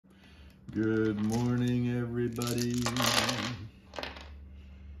Good morning, everybody.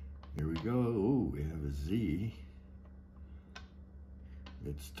 Here we go. Oh, we have a Z.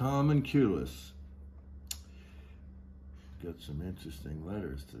 It's Tom and Q-less. Got some interesting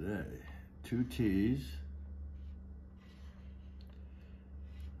letters today. 2 T's,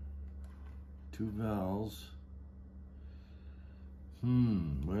 2 vowels.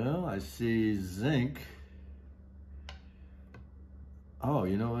 Well, I see zinc. Oh,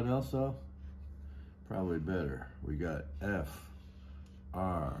 you know what else though? Probably better. We got F-R-I-T-Z.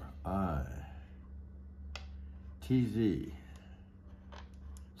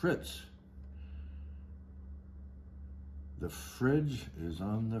 Fritz. The fridge is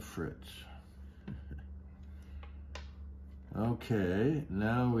on the fritz. Okay,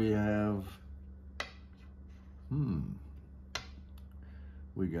 now we have,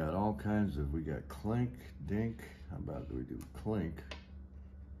 we got all kinds of, we got clink, dink. How about we do clink?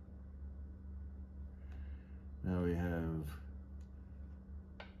 Now we have,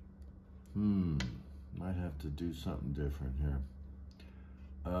 might have to do something different here.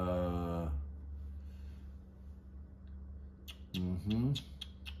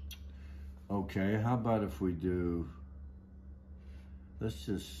 Okay, how about if we do, let's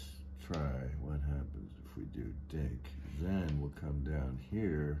just try what happens if we do dink. Then we'll come down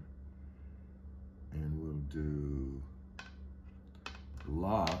here and we'll do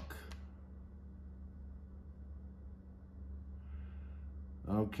lock.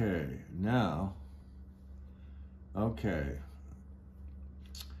 Okay, now, here's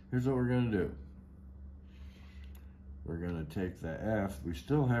what we're gonna do. We're gonna take the F, we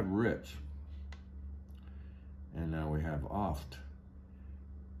still have rich, and now we have oft.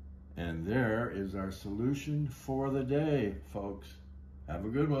 And there is our solution for the day, folks. Have a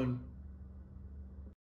good one.